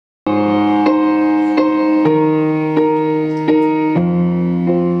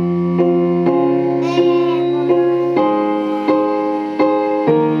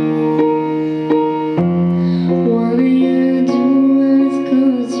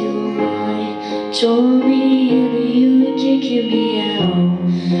Show me and you can kick me out.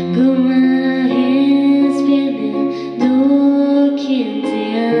 Got my hands spinning, no can't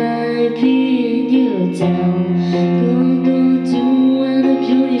pin you down. Gonna do what a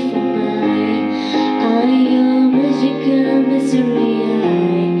beautiful night. I am magical mystery.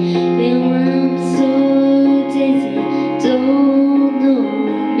 And I'm so dizzy, don't know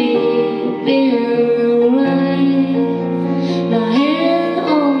me being right. My hand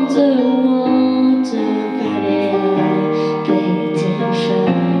on the water, but I find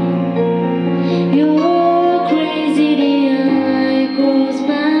you're crazy, the eye crossed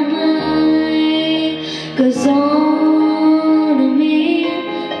my mind. 'Cause all of me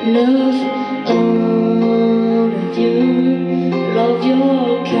love all of you. Love your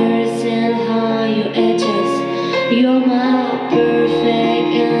curves and how you adjust. You're my perfect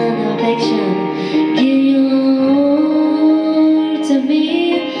imperfection. Give your all to me,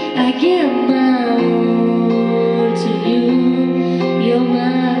 I give my